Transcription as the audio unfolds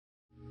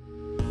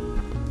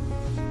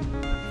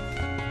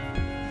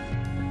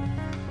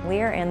We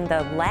are in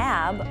the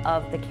lab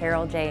of the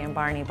Carol J. and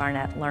Barney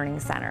Barnett Learning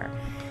Center.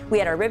 We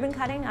had our ribbon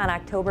cutting on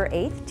October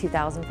 8th,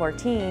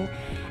 2014,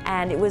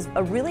 and it was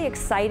a really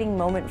exciting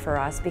moment for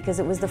us because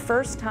it was the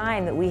first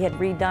time that we had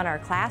redone our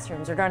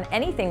classrooms or done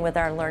anything with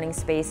our learning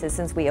spaces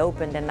since we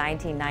opened in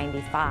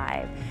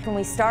 1995. When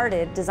we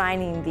started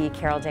designing the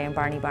Carol J. and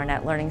Barney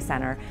Barnett Learning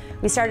Center,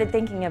 we started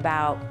thinking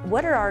about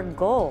what are our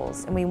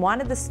goals, and we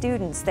wanted the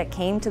students that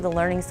came to the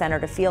Learning Center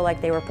to feel like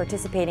they were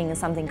participating in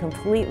something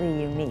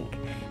completely unique.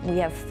 We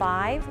have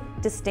 5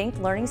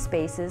 distinct learning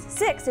spaces,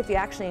 6 if you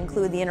actually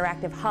include the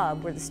interactive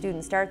hub where the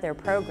students start their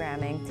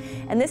programming.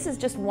 And this is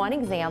just one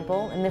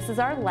example, and this is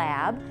our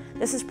lab.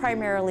 This is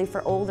primarily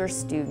for older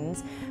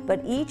students,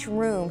 but each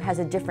room has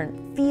a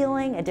different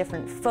feeling, a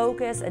different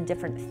focus, a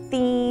different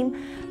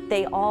theme.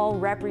 They all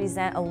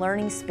represent a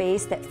learning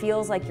space that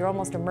feels like you're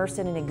almost immersed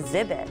in an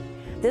exhibit.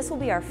 This will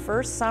be our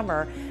first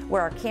summer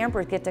where our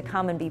campers get to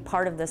come and be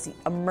part of this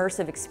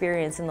immersive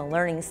experience in the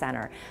Learning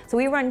Center. So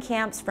we run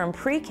camps from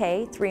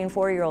pre-K, 3- and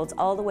 4-year-olds,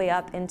 all the way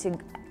up into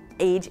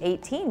age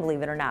 18,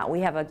 believe it or not.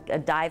 We have a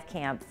dive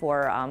camp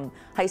for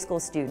high school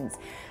students.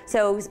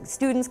 So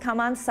students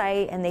come on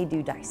site and they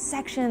do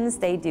dissections,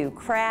 they do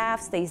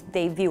crafts,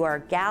 they view our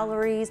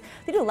galleries,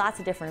 they do lots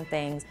of different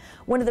things.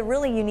 One of the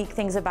really unique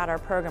things about our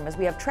program is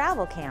we have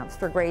travel camps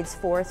for grades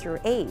 4 through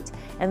 8.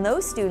 And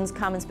those students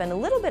come and spend a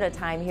little bit of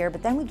time here,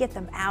 but then we get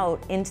them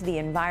out into the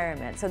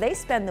environment. So they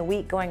spend the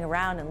week going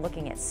around and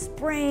looking at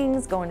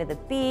springs, going to the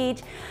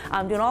beach,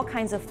 doing all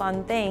kinds of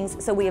fun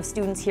things. So we have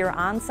students here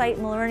on site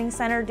in the Learning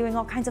Center doing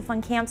all kinds of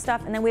fun camp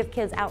stuff, and then we have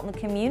kids out in the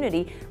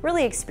community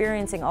really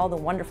experiencing all the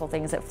wonderful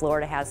things that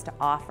Florida has to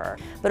offer.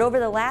 But over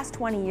the last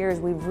 20 years,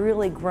 we've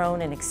really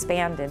grown and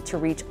expanded to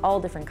reach all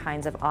different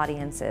kinds of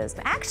audiences.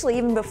 Actually,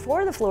 even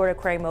before the Florida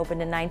Aquarium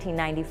opened in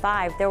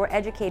 1995, there were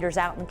educators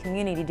out in the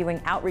community doing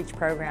outreach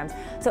programs.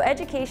 So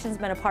education's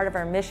been a part of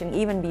our mission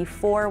even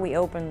before we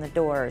opened the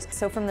doors.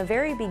 So from the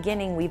very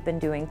beginning, we've been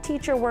doing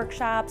teacher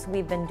workshops,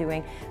 we've been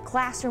doing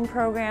classroom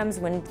programs.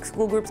 When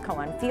school groups go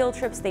on field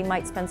trips, they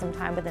might spend some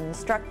time with an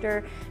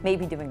instructor,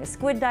 maybe doing a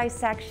squid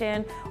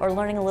dissection or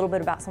learning a little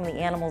bit about some of the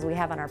animals we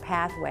have on our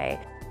pathway.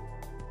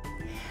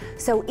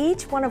 So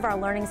each one of our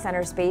Learning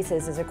Center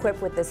spaces is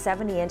equipped with this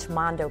 70-inch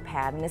Mondo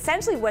pad, and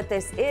essentially what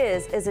this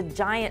is a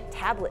giant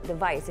tablet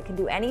device. It can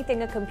do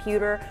anything a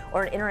computer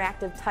or an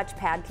interactive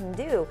touchpad can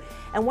do.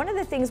 And one of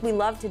the things we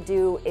love to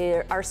do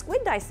are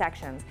squid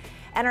dissections.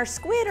 And our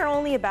squid are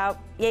only about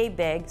yay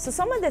big, so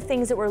some of the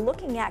things that we're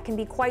looking at can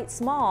be quite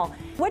small.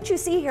 What you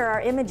see here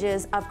are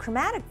images of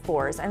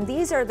chromatophores, and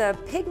these are the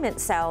pigment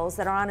cells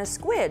that are on a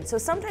squid. So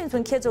sometimes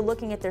when kids are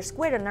looking at their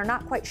squid and they're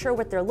not quite sure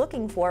what they're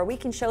looking for, we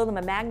can show them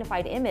a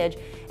magnified image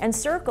and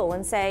circle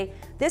and say,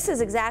 this is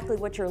exactly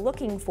what you're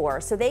looking for.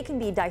 So they can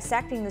be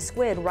dissecting the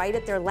squid right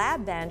at their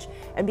lab bench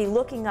and be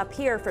looking up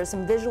here for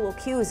some visual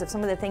cues of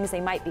some of the things they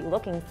might be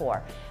looking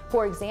for.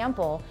 For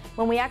example,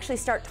 when we actually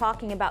start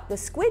talking about the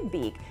squid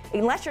beak,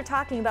 unless you're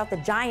talking about the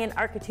giant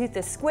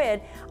Architeuthis squid,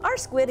 our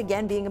squid,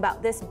 again, being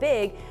about this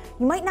big,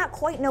 you might not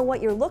quite know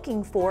what you're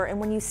looking for. And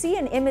when you see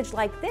an image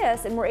like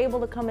this and we're able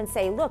to come and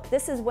say, look,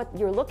 this is what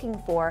you're looking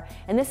for,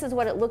 and this is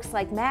what it looks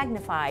like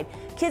magnified,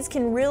 kids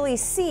can really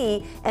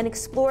see and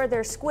explore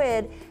their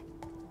squid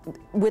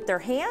with their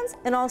hands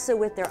and also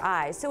with their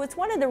eyes. So it's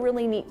one of the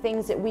really neat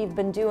things that we've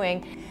been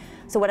doing.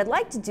 So what I'd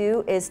like to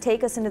do is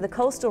take us into the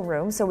coastal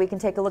room so we can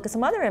take a look at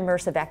some other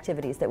immersive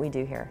activities that we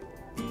do here.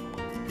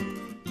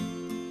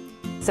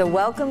 So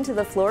welcome to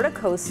the Florida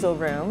Coastal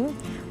Room.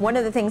 One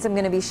of the things I'm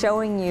going to be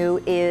showing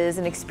you is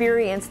an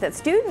experience that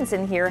students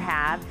in here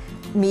have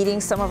meeting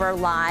some of our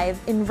live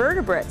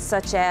invertebrates,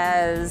 such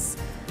as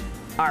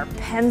our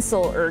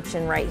pencil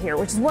urchin right here,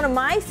 which is one of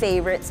my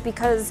favorites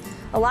because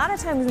a lot of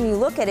times when you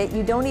look at it,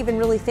 you don't even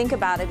really think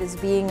about it as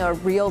being a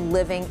real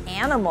living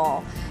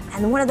animal.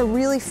 And one of the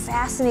really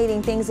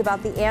fascinating things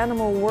about the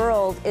animal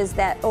world is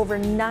that over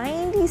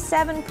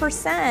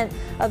 97%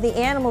 of the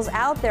animals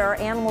out there are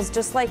animals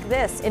just like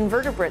this,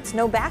 invertebrates,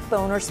 no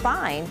backbone or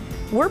spine.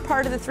 We're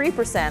part of the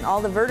 3%,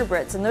 all the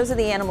vertebrates, and those are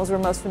the animals we're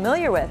most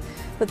familiar with.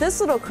 But this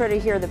little critter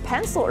here, the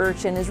pencil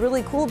urchin, is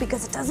really cool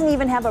because it doesn't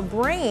even have a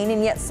brain,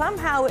 and yet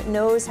somehow it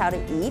knows how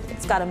to eat.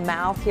 It's got a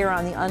mouth here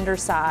on the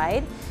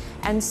underside.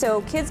 And so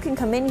kids can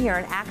come in here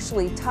and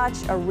actually touch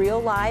a real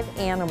live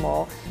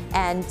animal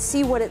and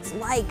see what it's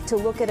like to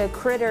look at a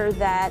critter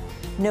that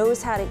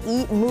knows how to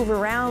eat and move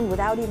around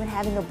without even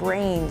having a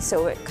brain.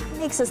 So it kind of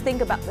makes us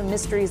think about the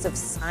mysteries of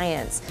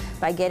science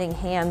by getting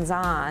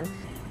hands-on.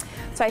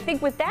 So I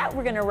think with that,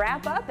 we're going to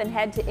wrap up and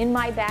head to In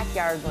My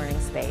Backyard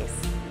Learning Space.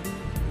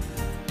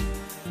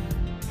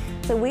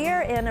 So we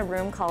are in a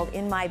room called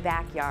In My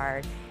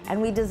Backyard,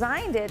 and we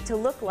designed it to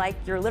look like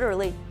you're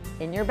literally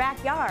in your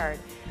backyard.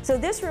 So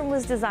this room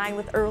was designed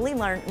with early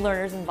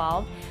learners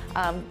involved,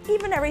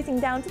 even everything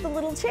down to the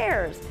little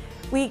chairs.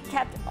 We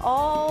kept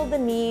all the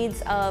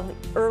needs of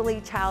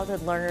early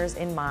childhood learners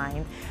in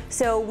mind.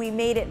 So we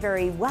made it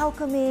very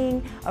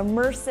welcoming,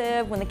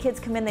 immersive. When the kids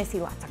come in, they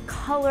see lots of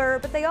color,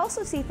 but they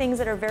also see things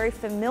that are very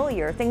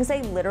familiar, things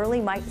they literally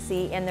might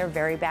see in their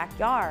very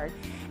backyard.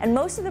 And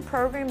most of the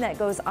program that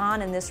goes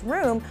on in this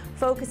room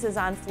focuses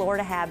on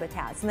Florida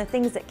habitats and the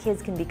things that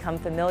kids can become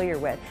familiar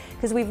with.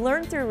 Because we've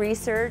learned through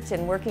research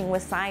and working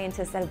with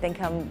scientists that have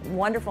become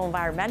wonderful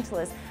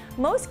environmentalists,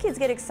 most kids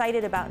get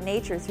excited about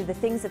nature through the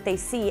things that they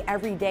see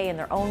every day in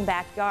their own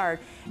backyard,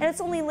 and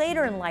it's only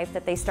later in life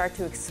that they start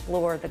to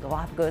explore the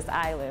Galapagos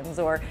Islands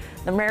or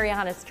the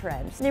Marianas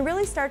Trench. And they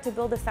really start to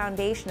build a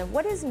foundation of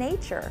what is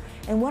nature,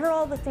 and what are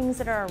all the things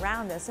that are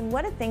around us, and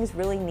what do things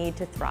really need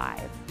to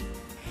thrive.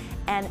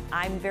 And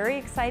I'm very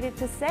excited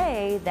to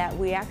say that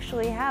we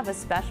actually have a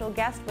special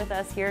guest with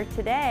us here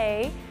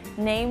today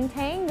named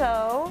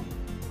Tango.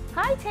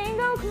 Hi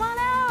Tango, come on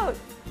out.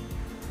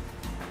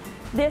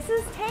 This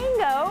is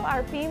Tango,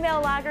 our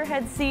female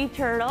loggerhead sea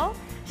turtle.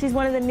 She's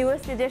one of the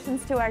newest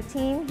additions to our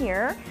team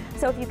here.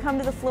 So if you come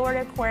to the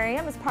Florida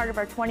Aquarium as part of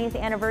our 20th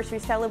anniversary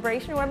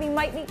celebration, where you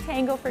might meet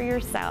Tango for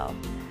yourself.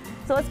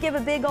 So let's give a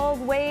big old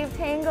wave,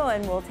 Tango,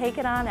 and we'll take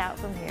it on out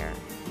from here.